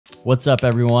What's up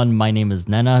everyone, my name is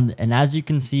Nena, and as you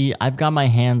can see, I've got my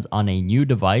hands on a new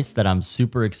device that I'm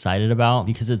super excited about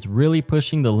because it's really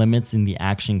pushing the limits in the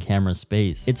action camera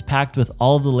space. It's packed with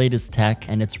all of the latest tech,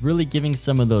 and it's really giving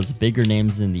some of those bigger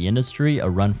names in the industry a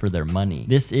run for their money.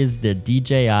 This is the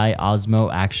DJI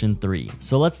Osmo Action 3.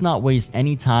 So let's not waste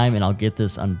any time and I'll get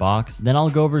this unboxed, then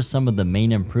I'll go over some of the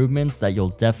main improvements that you'll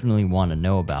definitely want to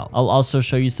know about. I'll also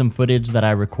show you some footage that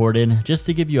I recorded just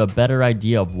to give you a better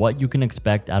idea of what you can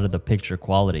expect out of the picture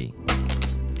quality.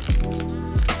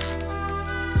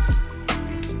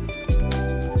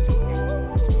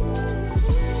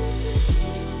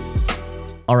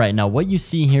 Alright, now what you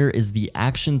see here is the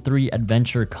Action 3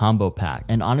 Adventure Combo Pack,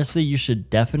 and honestly you should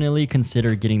definitely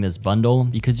consider getting this bundle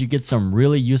because you get some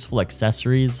really useful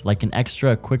accessories like an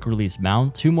extra quick release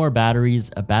mount, 2 more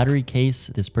batteries, a battery case,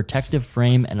 this protective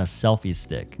frame, and a selfie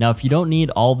stick. Now if you don't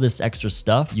need all this extra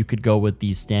stuff, you could go with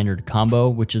the standard combo,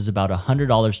 which is about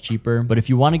 $100 cheaper, but if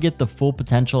you want to get the full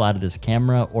potential out of this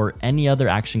camera or any other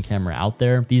action camera out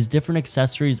there, these different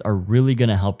accessories are really going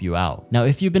to help you out. Now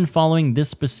if you've been following this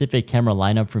specific camera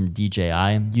lineup from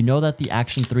DJI, you know that the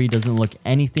Action 3 doesn't look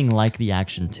anything like the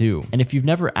Action 2. And if you've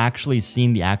never actually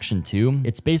seen the Action 2,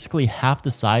 it's basically half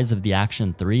the size of the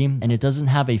Action 3 and it doesn't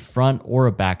have a front or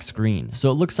a back screen.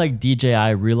 So it looks like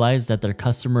DJI realized that their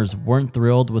customers weren't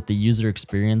thrilled with the user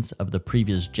experience of the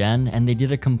previous gen, and they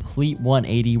did a complete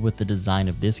 180 with the design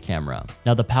of this camera.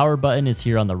 Now the power button is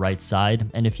here on the right side,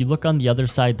 and if you look on the other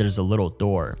side, there's a little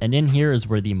door, and in here is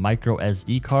where the micro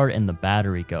SD card and the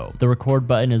battery go. The record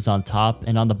button is on top,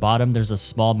 and on the bottom there's a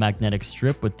small magnetic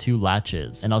strip with 2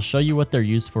 latches, and I'll show you what they're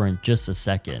used for in just a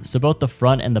second. So both the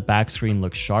front and the back screen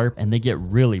look sharp and they get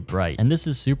really bright, and this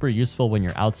is super useful when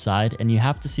you're outside and you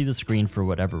have to see the screen for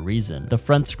whatever reason. The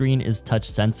front screen is touch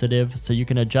sensitive, so you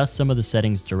can adjust some of the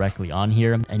settings directly on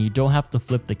here, and you don't have to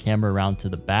flip the camera around to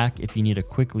the back if you need to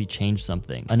quickly change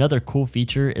something. Another cool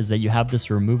feature is that you have this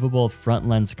removable front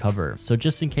lens cover, so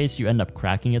just in case you end up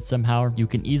cracking it somehow, you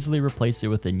can easily replace it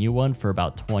with a new one for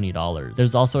about $20.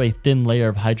 There's also a thin layer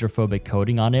of hydrophobic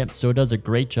coating on it, so it does a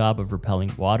great job of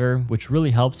repelling water, which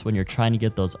really helps when you're trying to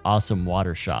get those awesome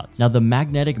water shots. Now the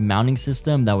magnetic mounting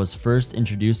system that was first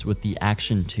introduced with the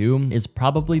Action 2 is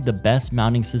probably the best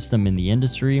mounting system in the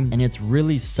industry, and it's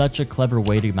really such a clever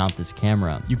way to mount this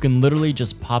camera. You can literally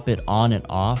just pop it on and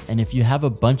off, and if you have a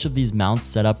bunch of these mounts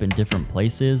set up in different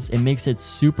places, it makes it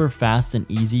super fast and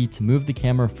easy to move the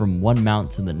camera from one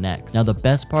mount to the next. Now the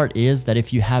best part is that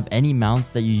if you have any mounts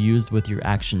that you used with your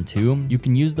Action 2, you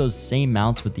can use those same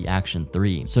mounts with the Action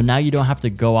 3. So now you don't have to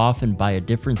go off and buy a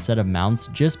different set of mounts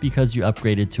just because you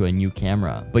upgraded to a new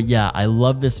camera. But yeah, I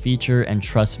love this feature, and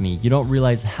trust me, you don't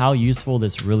realize how useful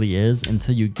this really is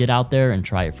until you get out there and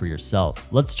try it for yourself.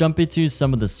 Let's jump into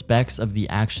some of the specs of the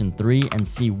Action 3 and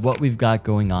see what we've got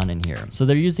going on in here. So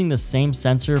they're using the same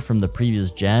sensor from the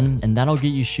previous gen, and that'll get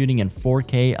you shooting in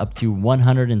 4K up to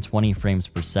 120 frames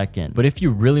per second. But if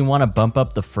you really want to bump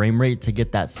up the frame rate to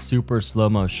get that super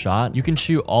slow-mo shot, you can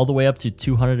shoot all the way up to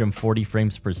 240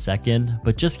 frames per second,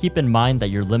 but just keep in mind that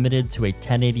you're limited to a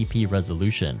 1080p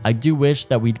resolution. I do wish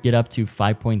that we'd get up to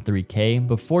 5.3K,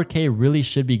 but 4K really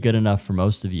should be good enough for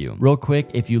most of you. Real quick,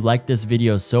 if you like this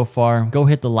video so far, go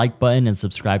hit the like button and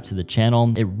subscribe to the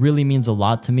channel. It really means a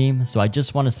lot to me, so I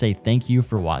just want to say thank you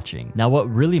for watching. Now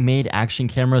what really made action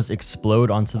cameras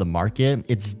explode onto the market,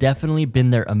 it's definitely been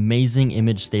their amazing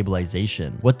image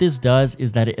stabilization. What this does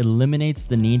is that it eliminates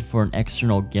the need for an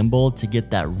external gimbal to get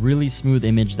that really smooth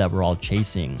image that we're all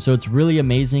chasing. So it's really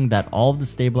amazing that all of the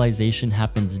stabilization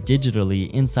happens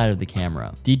digitally inside of the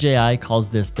camera. DJI calls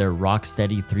this their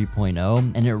RockSteady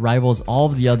 3.0, and it rivals all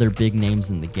of the other big names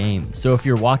in the game. So if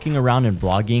you're walking around and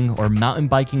vlogging or mountain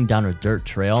biking down a dirt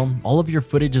trail, all of your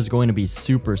footage is going to be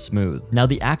super smooth. Now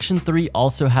the Action 3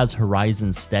 also has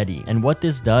HorizonSteady, and what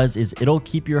this does is it'll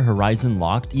keep your horizon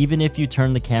locked even if you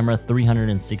turn the camera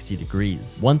 360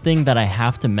 degrees. One thing that I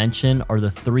have to mention are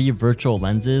the 3 virtual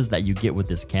lenses that you get with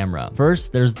this camera.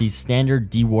 First, there's the standard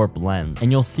de-warp lens,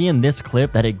 and you'll see in this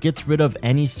clip that it gets rid of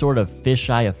any sort of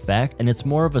fisheye effect, and it's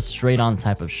more of a straight-on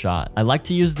type of shot. I like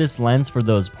to use this lens for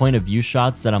those point of view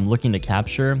shots that I'm looking to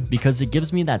capture because it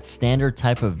gives me that standard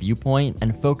type of viewpoint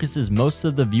and focuses most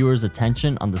of the viewer's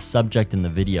attention on the subject in the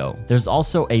video. There's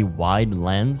also a wide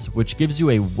lens, which gives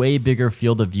you a way bigger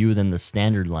field of view than the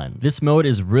standard lens. This mode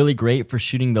is really great for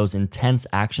shooting those intense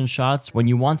action shots when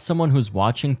you want someone who's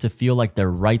watching to feel like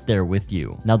they're right there with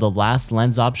you. Now the last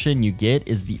lens option you get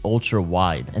is the ultra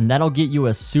wide, and that'll get you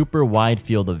a super wide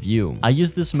field of view. I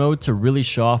use this mode to really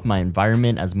show off my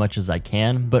environment as much as I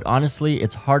can, but honestly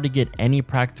it's hard to get any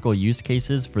practical use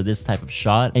cases for this type of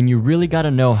shot, and you really got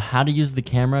to know how to use the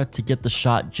camera to get the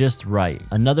shot just right.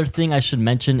 Another thing I should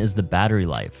mention is the battery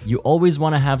life. You always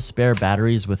want to have spare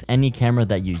batteries with any camera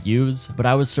that you use, but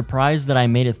I was surprised that I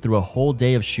made it through a whole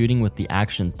day of shooting with the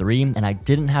Action 3 and I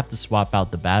didn't have to swap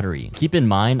out the battery. Keep in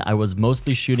mind, I was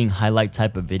mostly shooting highlight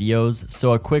type of videos,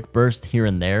 so a quick burst here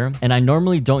and there, and I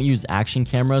normally don't use action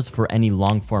cameras for any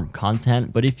long form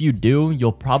content, but if you do,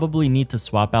 you'll probably need to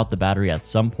swap out the battery at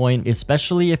some point,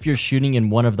 especially if you're shooting in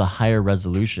one of the higher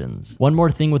resolutions. One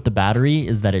more thing with the battery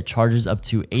is that it charges up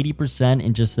to 80%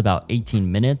 in just about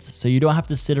 18 minutes, so you don't have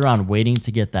to sit around waiting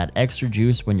to get that extra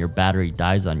juice when your battery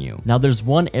dies on you. Now there's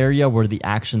one area where the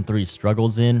Action 3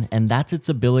 struggles in, and that's its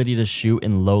ability to shoot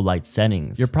in low light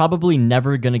settings. You're probably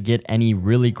never gonna get any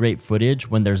really great footage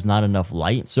when there's not enough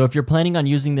light, so if you're planning on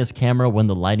using this camera when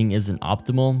the lighting isn't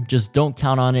optimal, just don't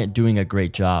count on it doing a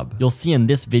great job. You'll see in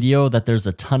this video that there's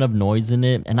a ton of noise in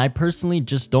it, and I personally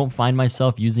just don't find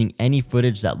myself using any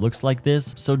footage that looks like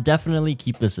this, so definitely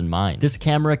keep this in mind. This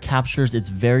camera captures its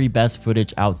very best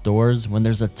footage outdoors when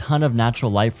there's a ton of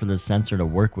natural light for the sensor to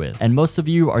work with, and most of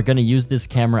you are going to use this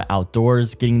camera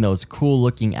outdoors getting those cool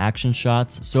looking action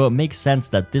shots, so it makes sense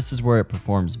that this is where it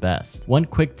performs best. One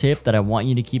quick tip that I want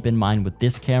you to keep in mind with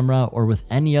this camera or with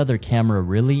any other camera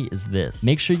really is this: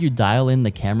 make sure you dial in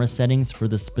the camera settings for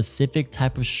the specific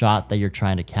type of shot that you're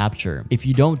trying to capture. If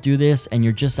you don't do this and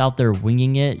you're just out there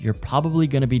winging it, you're probably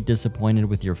going to be disappointed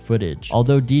with your footage.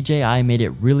 Although DJI made it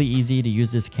really easy to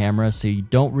use this camera so you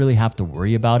don't really have to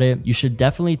worry about it, you should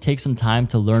definitely take some time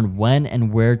to learn when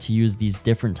and where to use these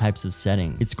different types of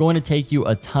settings. It's going to take you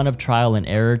a ton of trial and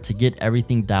error to get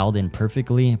everything dialed in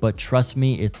perfectly, but trust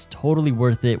me, it's totally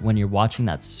worth it when you're watching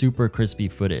that super crispy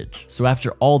footage. So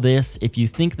after all this, if you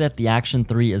think that the Action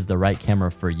 3 is the right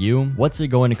camera for you, what's it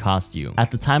going to cost you?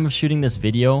 At the time of shooting this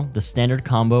video, the standard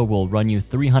combo will run you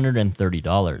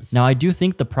 $330. Now I do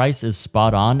think the price is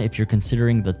spot on if you're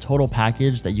considering the total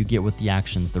package that you get with the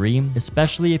Action 3,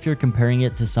 especially if you're comparing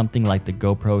it to something like the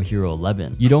GoPro Hero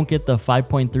 11. You don't get the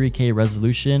 5.3K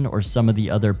resolution or some of the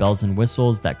other bells and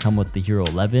whistles that come with the Hero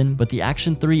 11, but the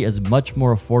Action 3 is much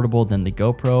more affordable than the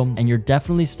GoPro, and you're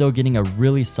definitely still getting a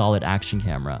really solid action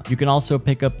camera. You can also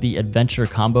pick up the Adventure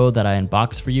combo that I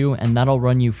unboxed for you, and that'll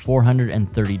run you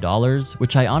 $430,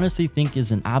 which I honestly think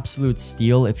is an absolute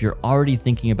steal if you're already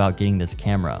thinking about getting this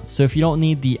camera. So if you don't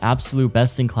need the absolute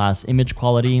best in class image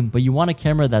quality, but you want a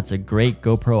camera that's a great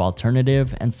GoPro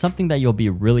alternative and something that you'll be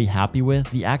really happy with,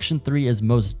 the Action 3 is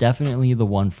most definitely the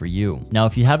one for you. Now,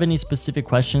 if you have any specific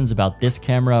questions about this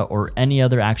camera or any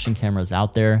other action cameras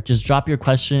out there, just drop your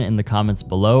question in the comments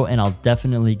below and I'll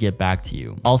definitely get back to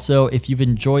you. Also, if you've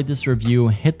enjoyed this review,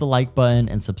 hit the like button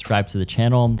and subscribe to the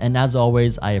channel. And as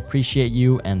always, I appreciate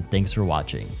you and thanks for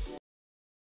watching.